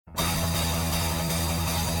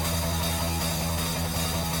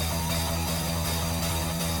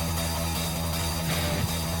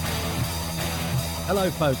Hello,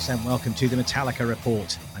 folks, and welcome to the Metallica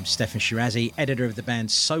Report. I'm Stefan Shirazi, editor of the band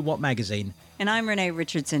So What magazine. And I'm Renee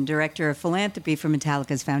Richardson, director of philanthropy for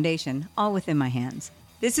Metallica's foundation, all within my hands.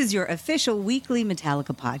 This is your official weekly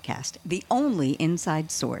Metallica podcast, the only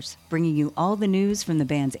inside source, bringing you all the news from the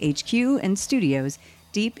band's HQ and studios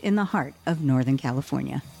deep in the heart of Northern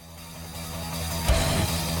California.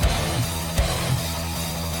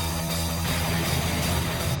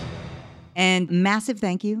 And massive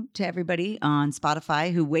thank you to everybody on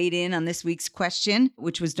Spotify who weighed in on this week's question,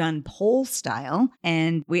 which was done poll style.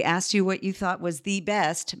 And we asked you what you thought was the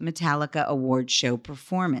best Metallica award show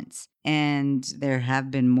performance. And there have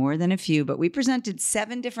been more than a few, but we presented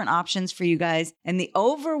 7 different options for you guys. And the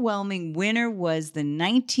overwhelming winner was the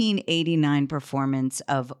 1989 performance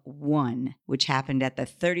of One, which happened at the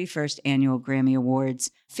 31st Annual Grammy Awards.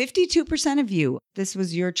 52% of you, this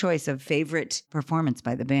was your choice of favorite performance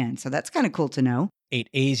by the band. So that's kind of cool to know. It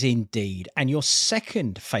is indeed. And your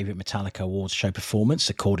second favourite Metallica awards show performance,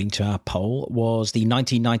 according to our poll, was the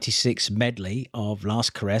 1996 medley of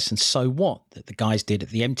Last Caress and So What that the guys did at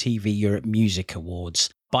the MTV Europe Music Awards.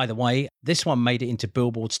 By the way, this one made it into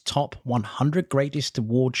Billboard's top 100 greatest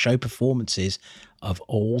award show performances of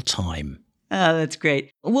all time. Oh, that's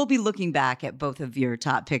great. We'll be looking back at both of your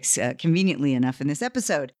top picks conveniently enough in this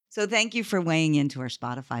episode. So thank you for weighing into our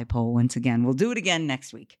Spotify poll once again. We'll do it again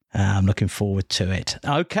next week. I'm looking forward to it.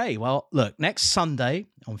 Okay, well, look, next Sunday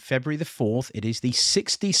on February the 4th, it is the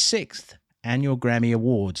 66th Annual Grammy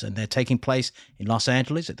Awards, and they're taking place in Los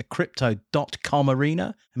Angeles at the Crypto.com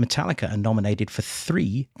Arena. And Metallica are nominated for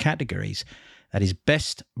 3 categories. That is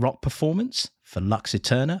Best Rock Performance for Lux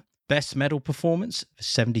Eterna, Best Metal Performance for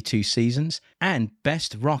 72 Seasons, and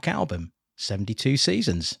Best Rock Album, 72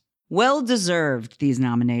 Seasons. Well-deserved, these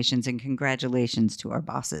nominations, and congratulations to our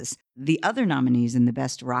bosses. The other nominees in the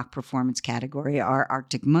Best Rock Performance category are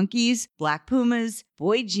Arctic Monkeys, Black Pumas,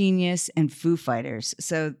 Boy Genius, and Foo Fighters.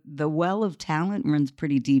 So the well of talent runs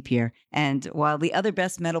pretty deep here. And while the other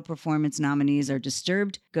Best Metal Performance nominees are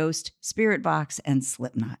Disturbed, Ghost, Spiritbox, and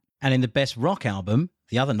Slipknot. And in the Best Rock Album,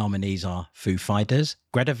 the other nominees are Foo Fighters,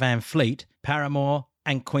 Greta Van Fleet, Paramore,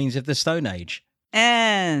 and Queens of the Stone Age.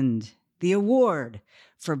 And the award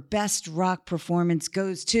for Best Rock Performance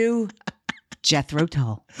goes to Jethro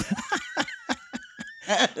Tull.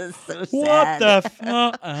 So sad. What the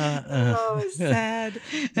fuck? Oh, sad.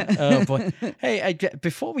 Oh, boy. Hey,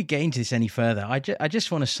 before we get into this any further, I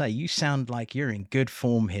just want to say you sound like you're in good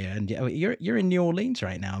form here. And you're in New Orleans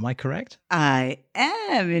right now. Am I correct? I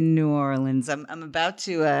am in New Orleans. I'm about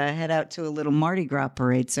to head out to a little Mardi Gras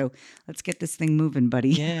parade. So let's get this thing moving, buddy.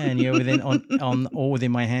 Yeah, and you're on All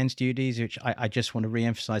Within My Hands duties, which I just want to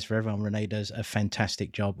reemphasize for everyone. Renee does a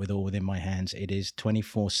fantastic job with All Within My Hands. It is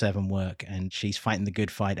 24/7 work, and she's fighting the good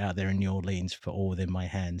fight out there in New Orleans for All Within My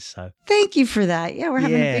Hands. So thank you for that. Yeah, we're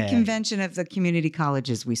having a big convention of the community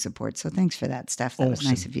colleges we support. So thanks for that, Steph. That was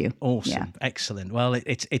nice of you. Awesome. Yeah. Excellent. Well,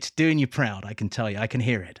 it's doing you proud. I can tell you. I can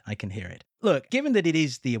hear it. Look, given that it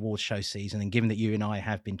is the award show season, and given that you and I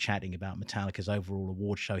have been chatting about Metallica's overall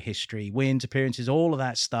award show history, wins, appearances, all of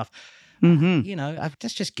that stuff,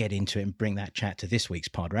 let's just get into it and bring that chat to this week's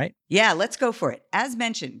pod, right? Yeah, let's go for it. As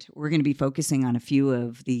mentioned, we're going to be focusing on a few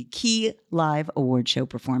of the key live award show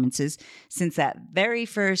performances since that very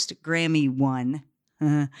first Grammy won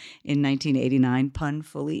in 1989. Pun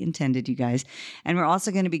fully intended, you guys. And we're also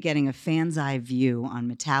going to be getting a fan's eye view on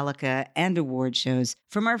Metallica and award shows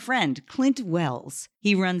from our friend Clint Wells.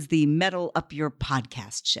 He runs the Metal Up Your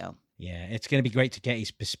podcast show. Yeah, it's going to be great to get his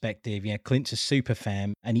perspective. Yeah, Clint's a super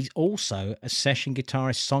fan, and he's also a session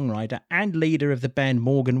guitarist, songwriter, and leader of the band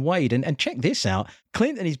Morgan Wade. And check this out.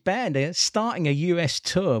 Clint and his band are starting a US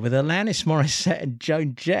tour with Alanis Morissette and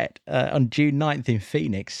Joan Jett on June 9th in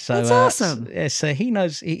Phoenix. So that's awesome. So he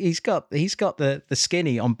knows he's got the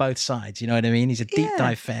skinny on both sides. You know what I mean? He's a deep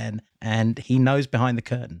dive fan, and he knows behind the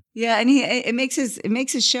curtain. Yeah, and it makes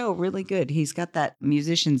his show really good. He's got that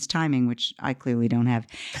musician's timing, which I clearly don't have.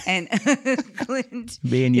 And Clint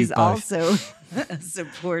is also a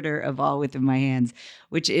supporter of All Within My Hands,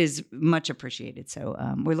 which is much appreciated. So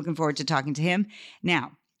we're looking forward to talking to him.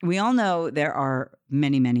 Now, we all know there are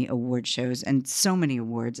many, many award shows and so many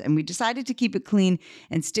awards, and we decided to keep it clean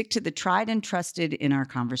and stick to the tried and trusted in our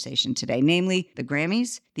conversation today, namely the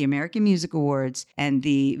Grammys, the American Music Awards, and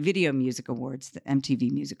the Video Music Awards, the MTV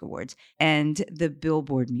Music Awards, and the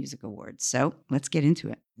Billboard Music Awards. So let's get into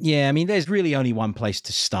it. Yeah, I mean, there's really only one place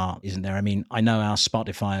to start, isn't there? I mean, I know our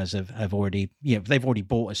Spotifyers have already, they've already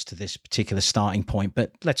brought us to this particular starting point,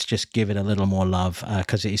 but let's just give it a little more love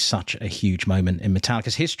because it is such a huge moment in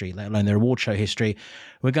Metallica's history, let alone their award show history.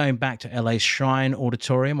 We're going back to LA's Shrine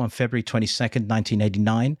Auditorium on February 22nd,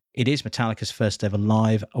 1989. It is Metallica's first ever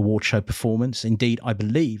live award show performance. Indeed, I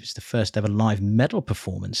believe it's the first ever live metal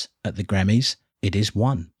performance at the Grammys. It is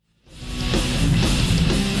one.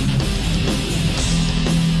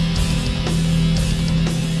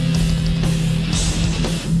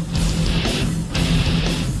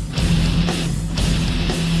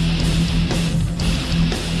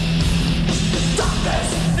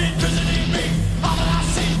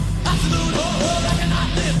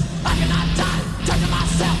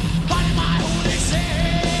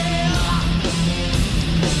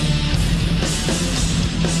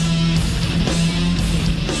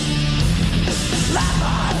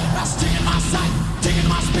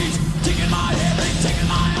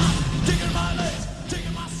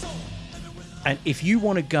 And if you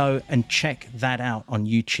want to go and check that out on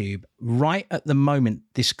YouTube, right at the moment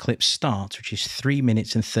this clip starts, which is 3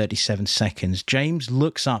 minutes and 37 seconds, James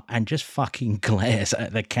looks up and just fucking glares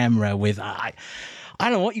at the camera with, I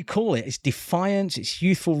don't know what you call it. It's defiance, it's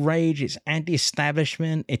youthful rage, it's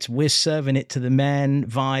anti-establishment, it's we're serving it to the man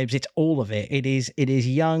vibes. It's all of it. It is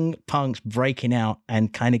young punks breaking out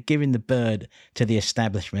and kind of giving the bird to the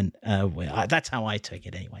establishment. That's how I take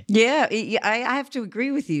it anyway. Yeah, I have to agree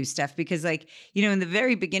with you, Steph, because in the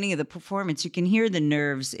very beginning of the performance, you can hear the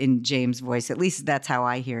nerves in James' voice. At least that's how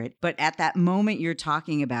I hear it. But at that moment you're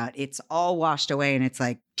talking about, it's all washed away and it's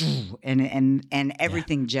like, and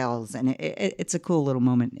everything gels, and it's a cool little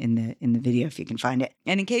moment in the video if you can find it.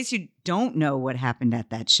 And in case you don't know what happened at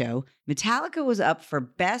that show, Metallica was up for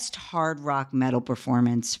Best Hard Rock Metal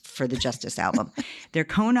Performance for the Justice album. Their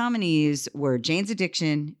co-nominees were Jane's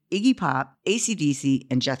Addiction, Iggy Pop, AC/DC,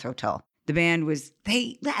 and Jethro Tull. The band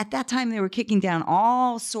at that time, they were kicking down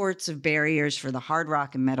all sorts of barriers for the hard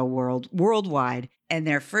rock and metal world worldwide, and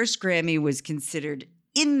their first Grammy was considered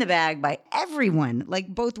in the bag by everyone, like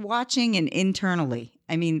both watching and internally.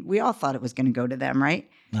 I mean, we all thought it was going to go to them, right?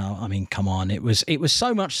 No, I mean, come on. It was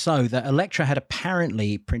so much so that Elektra had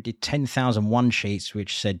apparently printed 10,000 one-sheets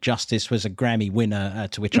which said Justice was a Grammy winner,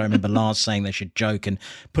 to which I remember Lars saying they should joke and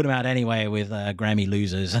put them out anyway with Grammy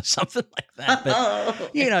losers or something like that.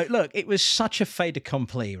 But, look, it was such a fait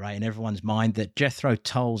accompli, right, in everyone's mind that Jethro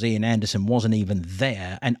Tull's Ian Anderson wasn't even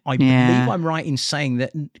there. And I believe I'm right in saying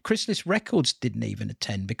that Chrysalis Records didn't even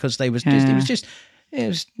attend because it was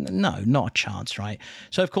not a chance, right?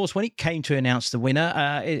 So, of course, when it came to announce the winner,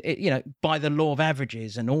 by the law of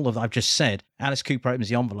averages and all of that I've just said, Alice Cooper opens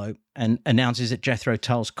the envelope and announces that Jethro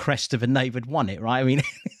Tull's Crest of a Knave had won it, right? I mean,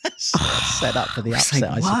 set up for the upset,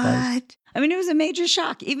 I suppose. I mean, it was a major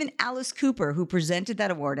shock. Even Alice Cooper, who presented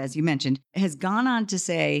that award, as you mentioned, has gone on to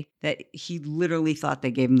say that he literally thought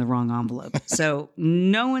they gave him the wrong envelope. So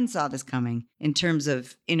no one saw this coming. In terms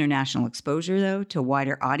of international exposure, though, to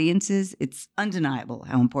wider audiences, it's undeniable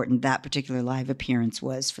how important that particular live appearance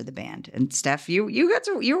was for the band. And Steph, you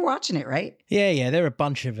were watching it, right? Yeah. There were a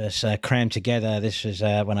bunch of us crammed together. This was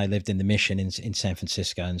when I lived in the Mission in San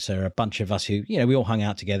Francisco. And so a bunch of us who, we all hung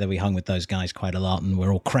out together. We hung with those guys quite a lot, and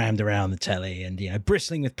we're all crammed around the telly and,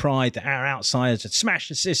 bristling with pride that our outsiders had smashed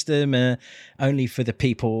the system, only for the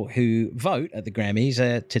people who vote at the Grammys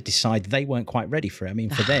to decide they weren't quite ready for it. I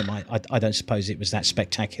mean, for them, I don't suppose it was that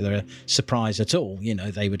spectacular surprise at all.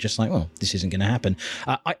 They were just like, well, this isn't going to happen.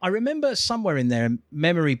 I remember somewhere in there,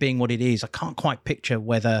 memory being what it is, I can't quite picture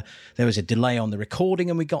whether there was a delay on the recording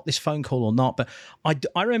and we got this phone call or not, but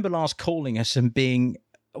I remember Lars calling us and being,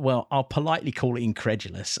 well, I'll politely call it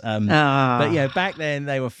incredulous. But back then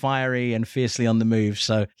they were fiery and fiercely on the move.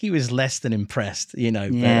 So he was less than impressed,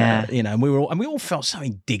 Yeah. But, and we all felt so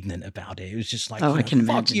indignant about it. It was just like, I can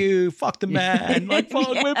fuck imagine. you, fuck the man, like, fuck,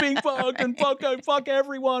 we're being fucked and fuck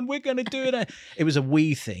everyone. We're going to do it. It was a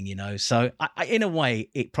we thing, So I, in a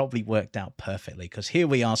way, it probably worked out perfectly because here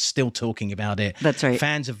we are still talking about it. That's right.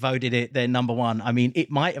 Fans have voted it. They're number one. I mean, it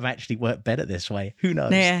might have actually worked better this way. Who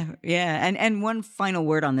knows? Yeah. And one final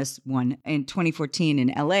word on this one. In 2014 in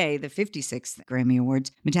LA, the 56th Grammy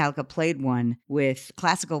Awards, Metallica played one with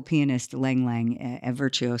classical pianist Lang Lang, a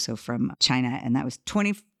virtuoso from China. And that was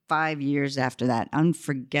 25 years after that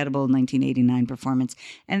unforgettable 1989 performance.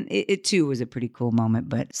 And it too was a pretty cool moment,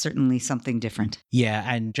 but certainly something different. Yeah,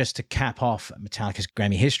 and just to cap off Metallica's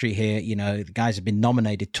Grammy history here, the guys have been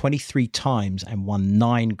nominated 23 times and won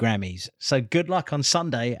 9 Grammys. So good luck on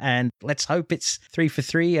Sunday, and let's hope it's 3 for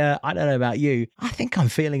 3. I don't know about you. I think I'm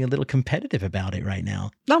feeling a little competitive about it right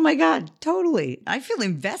now. Oh my God, totally. I feel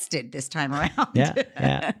invested this time around.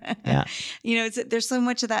 Yeah. There's so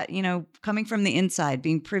much of that, coming from the inside,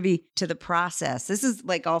 being privy privy to the process. This is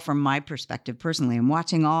like all from my perspective personally. I'm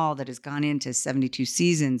watching all that has gone into 72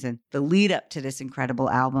 seasons and the lead up to this incredible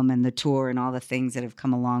album and the tour and all the things that have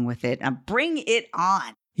come along with it. Bring it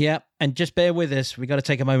on. Yeah, and just bear with us. We got to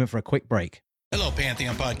take a moment for a quick break. Hello,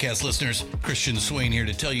 Pantheon podcast listeners. Christian Swain here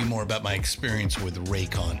to tell you more about my experience with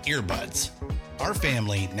Raycon earbuds. Our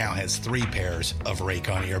family now has 3 pairs of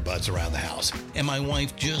Raycon earbuds around the house, and my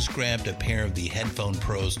wife just grabbed a pair of the Headphone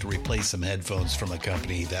Pros to replace some headphones from a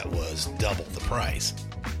company that was double the price.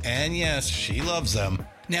 And yes, she loves them.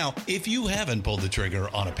 Now, if you haven't pulled the trigger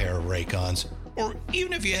on a pair of Raycons, or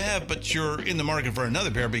even if you have, but you're in the market for another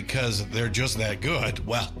pair because they're just that good,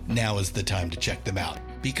 well, now is the time to check them out,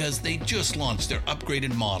 because they just launched their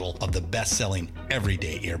upgraded model of the best-selling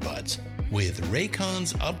everyday earbuds. With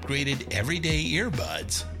Raycon's upgraded everyday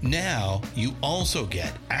earbuds, now you also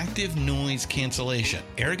get active noise cancellation,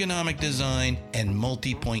 ergonomic design, and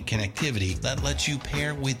multi-point connectivity that lets you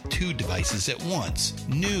pair with 2 devices at once.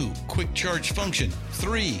 New quick charge function,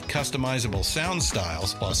 3 customizable sound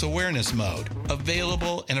styles, plus awareness mode.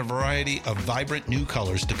 Available in a variety of vibrant new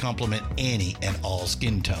colors to complement any and all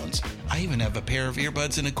skin tones. I even have a pair of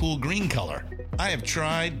earbuds in a cool green color. I have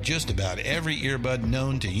tried just about every earbud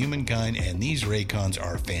known to humankind, and these Raycons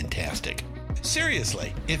are fantastic.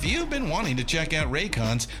 Seriously, if you've been wanting to check out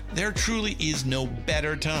Raycons, there truly is no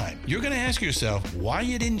better time. You're going to ask yourself why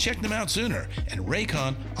you didn't check them out sooner, and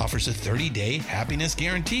Raycon offers a 30-day happiness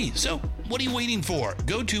guarantee. So what are you waiting for?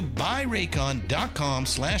 Go to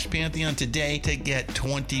buyraycon.com/Pantheon today to get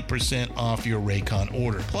 20% off your Raycon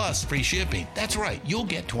order, plus free shipping. That's right, you'll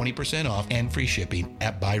get 20% off and free shipping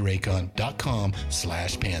at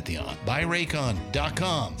buyraycon.com/Pantheon.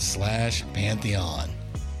 buyraycon.com/Pantheon.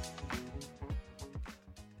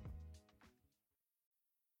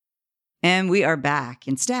 And we are back.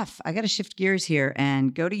 And Steph, I got to shift gears here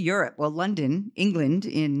and go to Europe. Well, London, England,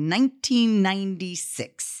 in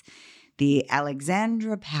 1996, the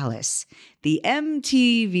Alexandra Palace, the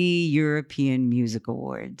MTV European Music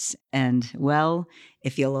Awards. And, well,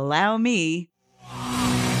 if you'll allow me... So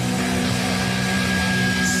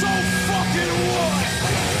fucking what?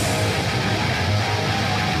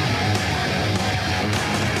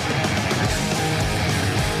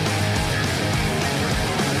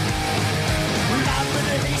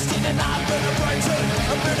 And I've been a Brighton,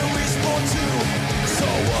 I've been a Eastbourne too. So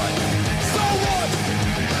what? So what?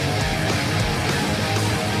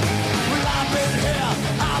 Well, I've been here,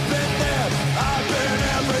 I've been there, I've been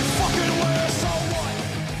every fucking where. So what?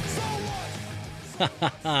 So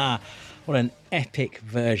what? What an epic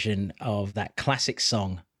version of that classic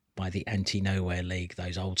song by the Anti-Nowhere League,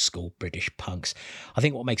 those old school British punks. I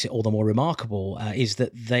think what makes it all the more remarkable is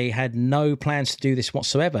that they had no plans to do this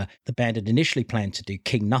whatsoever. The band had initially planned to do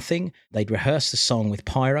King Nothing. They'd rehearsed the song with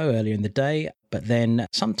Pyro earlier in the day, but then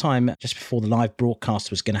sometime just before the live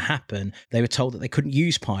broadcast was going to happen, they were told that they couldn't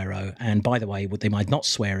use Pyro. And by the way, they might not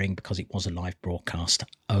swearing because it was a live broadcast.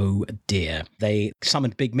 Oh dear. They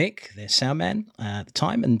summoned Big Mick, their sound man at the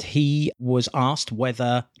time, and he was asked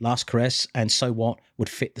whether Last Caress and So What would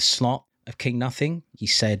fit the slot of King Nothing. He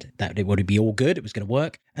said that it would be all good, it was going to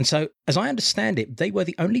work. And so, as I understand it, they were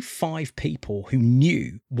the only 5 people who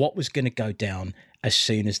knew what was going to go down as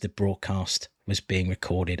soon as the broadcast was being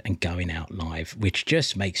recorded and going out live, which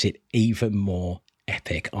just makes it even more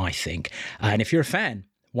epic, I think. And if you're a fan,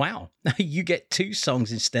 wow, you get 2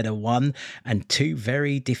 songs instead of 1, and 2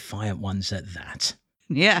 very defiant ones at that.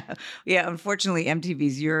 Yeah. Unfortunately,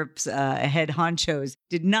 MTV's Europe's head honchos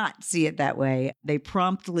did not see it that way. They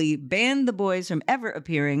promptly banned the boys from ever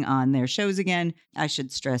appearing on their shows again. I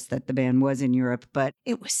should stress that the band was in Europe, but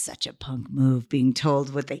it was such a punk move being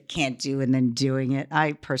told what they can't do and then doing it.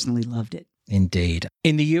 I personally loved it. Indeed.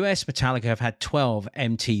 In the US, Metallica have had 12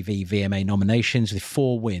 MTV VMA nominations with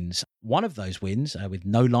 4 wins. One of those wins, with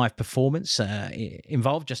no live performance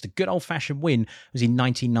involved, just a good old-fashioned win, was in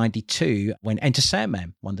 1992 when Enter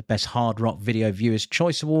Sandman won the Best Hard Rock Video Viewers'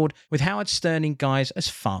 Choice Award, with Howard Stern in guise as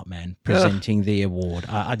Fartman presenting the award.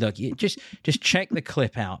 Look, just check the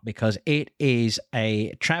clip out because it is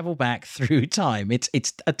a travel back through time.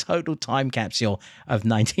 It's a total time capsule of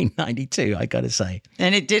 1992, I got to say.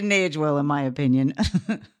 And it didn't age well, in my opinion.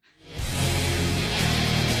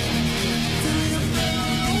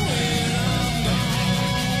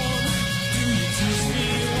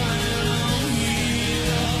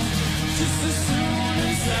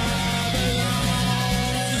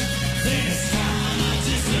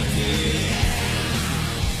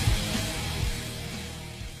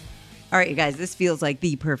 All right, you guys, this feels like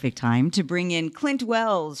the perfect time to bring in Clint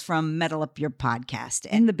Wells from Metal Up Your Podcast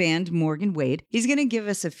and the band Morgan Wade. He's going to give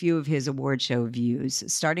us a few of his award show views,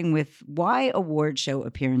 starting with why award show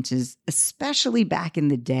appearances, especially back in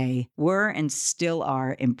the day, were and still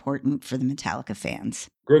are important for the Metallica fans.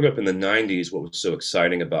 Growing up in the 90s, what was so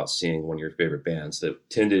exciting about seeing one of your favorite bands that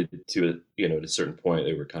tended to, at a certain point,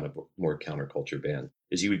 they were kind of more counterculture band,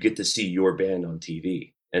 is you would get to see your band on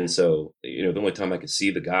TV. And so, the only time I could see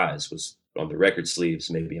the guys was on the record sleeves,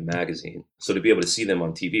 maybe a magazine. So to be able to see them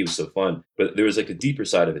on TV was so fun. But there was like a deeper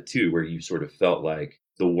side of it too, where you sort of felt like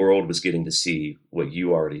the world was getting to see what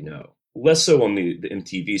you already know. Less so on the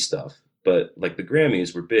MTV stuff, but like the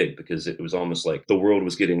Grammys were big because it was almost like the world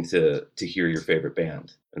was getting to hear your favorite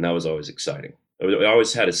band. And that was always exciting. I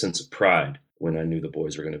always had a sense of pride when I knew the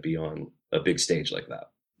boys were going to be on a big stage like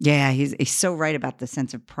that. Yeah, he's so right about the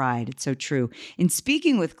sense of pride. It's so true. In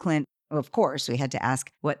speaking with Clint, of course, we had to ask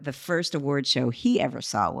what the first award show he ever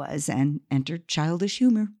saw was, and entered childish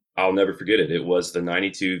humor. I'll never forget it. It was the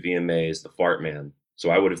 92 VMAs, the Fart Man. So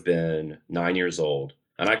I would have been 9 years old.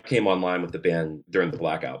 And I came online with the band during the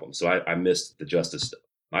Black Album. So I missed the Justice stuff.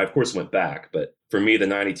 I, of course, went back. But for me, the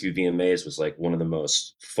 92 VMAs was like one of the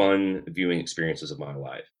most fun viewing experiences of my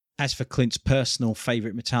life. As for Clint's personal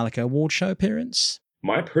favorite Metallica award show appearance?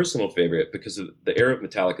 My personal favorite, because of the era of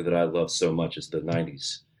Metallica that I love so much, is the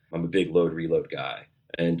 90s. I'm a big Load Reload guy.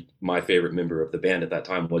 And my favorite member of the band at that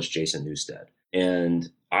time was Jason Newsted. And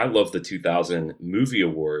I love the 2000 Movie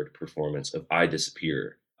Award performance of I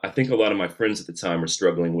Disappear. I think a lot of my friends at the time were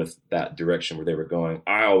struggling with that direction where they were going.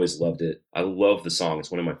 I always loved it. I love the song. It's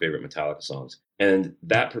one of my favorite Metallica songs. And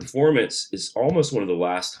that performance is almost one of the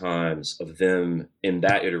last times of them in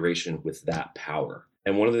that iteration with that power.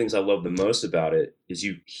 And one of the things I love the most about it is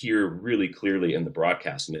you hear really clearly in the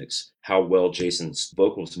broadcast mix how well Jason's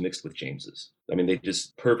vocals mixed with James's. I mean, they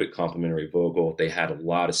just perfect complementary vocal. They had a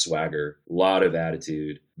lot of swagger, a lot of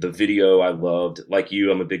attitude. The video I loved. Like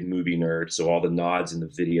you, I'm a big movie nerd. So all the nods in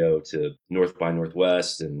the video to North by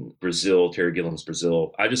Northwest and Brazil, Terry Gilliam's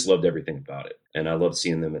Brazil. I just loved everything about it. And I loved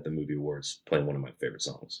seeing them at the Movie Awards playing one of my favorite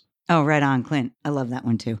songs. Oh, right on, Clint. I love that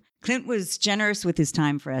one too. Clint was generous with his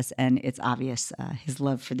time for us, and it's obvious his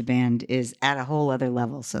love for the band is at a whole other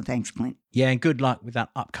level. So thanks, Clint. Yeah, and good luck with that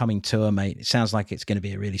upcoming tour, mate. It sounds like it's going to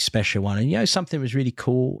be a really special one. And something was really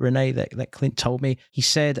cool, Renee, that Clint told me. He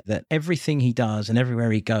said that everything he does and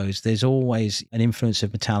everywhere he goes, there's always an influence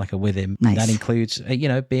of Metallica with him. Nice. That includes,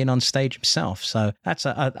 being on stage himself. So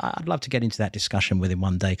I'd love to get into that discussion with him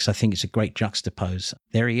one day because I think it's a great juxtapose.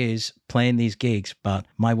 There he is playing these gigs, but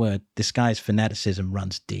my word, this guy's fanaticism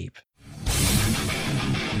runs deep.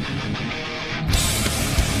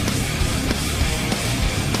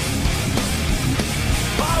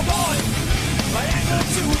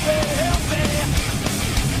 To be healthy,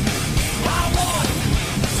 I want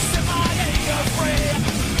to set my anger free.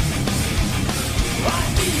 I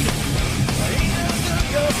need to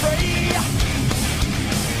be free.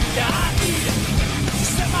 Yeah, I need to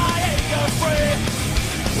set my anger free.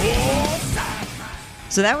 Oh,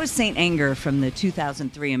 so that was Saint Anger from the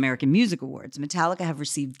 2003 American Music Awards. Metallica have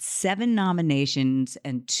received 7 nominations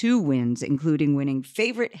and 2 wins, including winning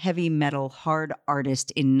Favorite Heavy Metal Hard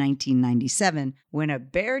Artist in 1997, when a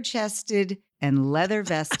bare-chested and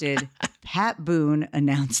leather-vested Pat Boone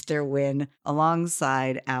announced their win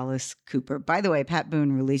alongside Alice Cooper. By the way, Pat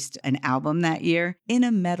Boone released an album that year, In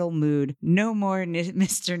a Metal Mood, No More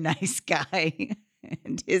Mr. Nice Guy.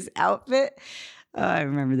 And his outfit... I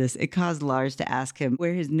remember this. It caused Lars to ask him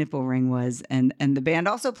where his nipple ring was, and the band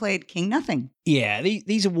also played King Nothing. Yeah,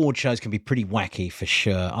 these award shows can be pretty wacky for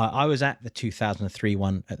sure. I was at the 2003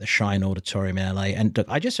 one at the Shrine Auditorium in LA, and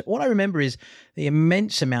what I remember is the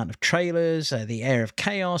immense amount of trailers, the air of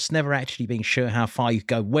chaos, never actually being sure how far you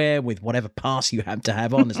go where with whatever pass you have to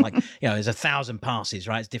have on. It's like, there's 1,000 passes,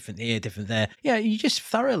 right? It's different here, different there. Yeah, you just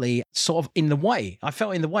thoroughly sort of in the way. I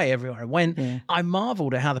felt in the way everywhere I went. Yeah. I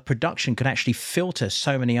marveled at how the production could actually filter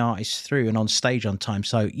so many artists through and on stage on time.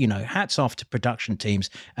 So, hats off to production teams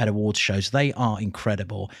at awards shows. They are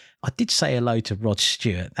incredible. I did say hello to Rod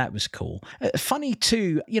Stewart. That was cool. Funny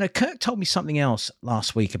too, Kirk told me something else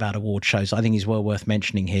last week about award shows I think is well worth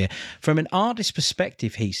mentioning here. From an artist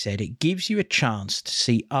perspective, he said, it gives you a chance to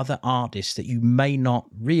see other artists that you may not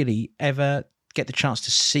really ever get the chance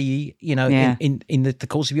to see, in the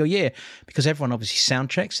course of your year, because everyone obviously sound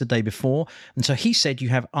checks the day before. And so he said you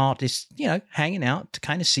have artists, hanging out to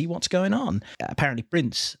kind of see what's going on. Apparently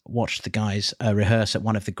Prince watched the guys rehearse at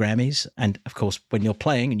one of the Grammys. And of course, when you're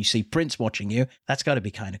playing and you see Prince watching you, that's got to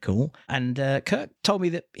be kind of cool. And Kirk told me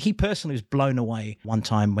that he personally was blown away one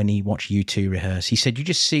time when he watched U2 rehearse. He said you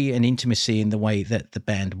just see an intimacy in the way that the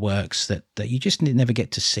band works that you just never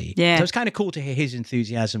get to see. Yeah. So it's kind of cool to hear his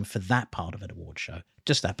enthusiasm for that part of an award show.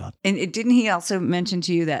 Just that part. And didn't he also mention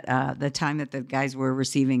to you that the time that the guys were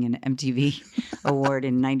receiving an MTV award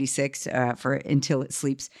in '96 for Until It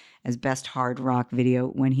Sleeps as Best Hard Rock Video,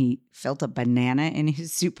 when he felt a banana in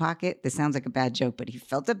his suit pocket? This sounds like a bad joke, but he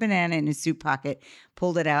felt a banana in his suit pocket,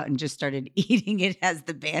 pulled it out, and just started eating it as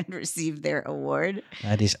the band received their award.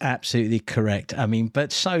 That is absolutely correct. I mean,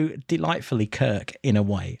 but so delightfully Kirk in a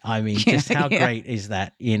way. I mean, just how great is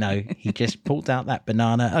that? He just pulled out that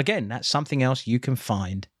banana. Again, that's something else you can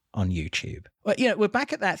find on YouTube. Well, we're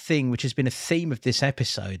back at that thing which has been a theme of this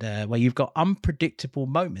episode, where you've got unpredictable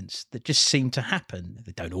moments that just seem to happen.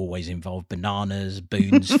 They don't always involve bananas,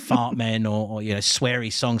 boons, fart men, or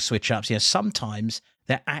sweary song switch-ups. Sometimes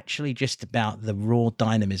they're actually just about the raw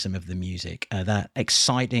dynamism of the music, that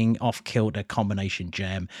exciting off-kilter combination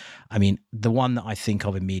jam. I mean, the one that I think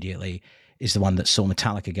of immediately is the one that saw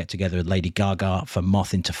Metallica get together with Lady Gaga for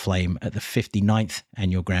Moth into Flame at the 59th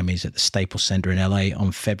Annual Grammys at the Staples Center in LA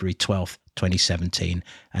on February 12th, 2017.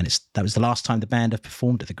 And that was the last time the band have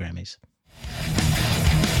performed at the Grammys.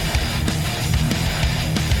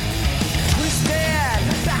 Twisted,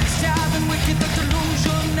 backstabbing, wicked, the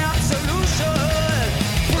delusion, absolution.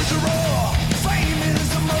 Birds are raw, fame is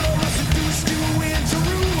the murder, seduced you into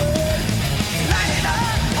ruin. Light it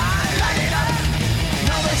up, I light it up.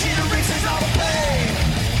 Now the heat erases all the pain.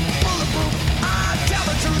 Bulletproof, I tell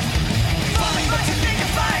the truth. Falling but you think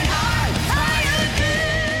you're flying high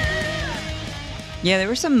again. Yeah, there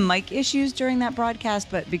were some mic issues during that broadcast,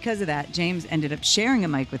 but because of that, James ended up sharing a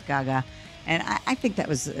mic with Gaga. And I think it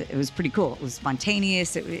was pretty cool. It was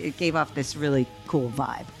spontaneous. It gave off this really cool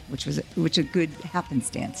vibe, which a good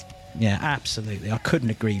happenstance. Yeah, absolutely. I couldn't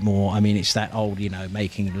agree more. I mean, it's that old,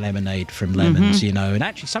 making lemonade from lemons, And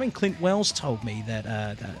actually something Clint Wells told me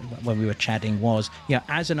that when we were chatting was,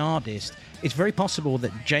 as an artist, it's very possible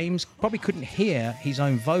that James probably couldn't hear his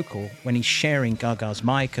own vocal when he's sharing Gaga's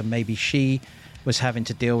mic, and maybe she was having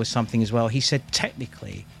to deal with something as well. He said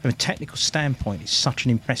technically, from a technical standpoint, it's such an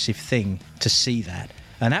impressive thing to see that.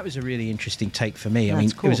 And that was a really interesting take for me.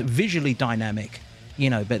 That's cool. It was visually dynamic,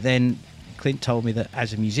 but then Clint told me that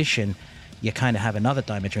as a musician, you kind of have another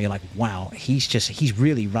dimension. You're like, wow, he's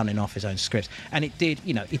really running off his own scripts. And it did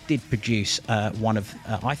produce one of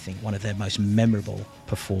their most memorable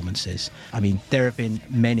performances. I mean, there have been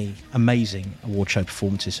many amazing award show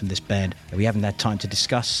performances from this band. We haven't had time to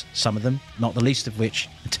discuss some of them, not the least of which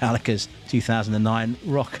Metallica's 2009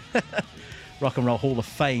 Rock and Roll Hall of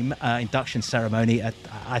Fame induction ceremony.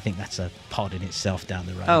 I think that's a pod in itself down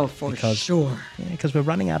the road. Oh, for sure. Yeah, because we're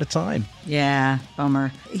running out of time. Yeah,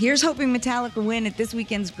 bummer. Here's hoping Metallica win at this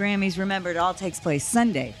weekend's Grammys. Remember, it all takes place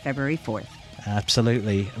Sunday, February 4th.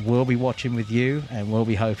 Absolutely. We'll be watching with you, and we'll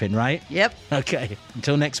be hoping, right? Yep. Okay.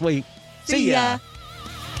 Until next week. See ya.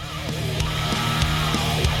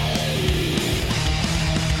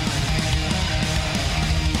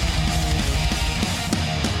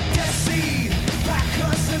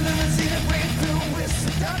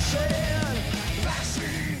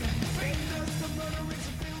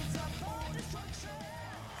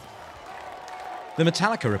 The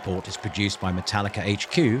Metallica Report is produced by Metallica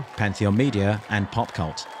HQ, Pantheon Media, and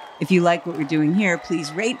PopCult. If you like what we're doing here,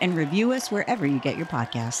 please rate and review us wherever you get your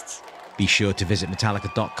podcasts. Be sure to visit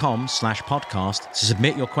Metallica.com/podcast to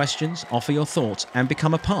submit your questions, offer your thoughts, and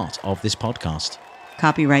become a part of this podcast.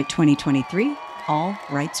 Copyright 2023, all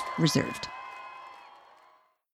rights reserved.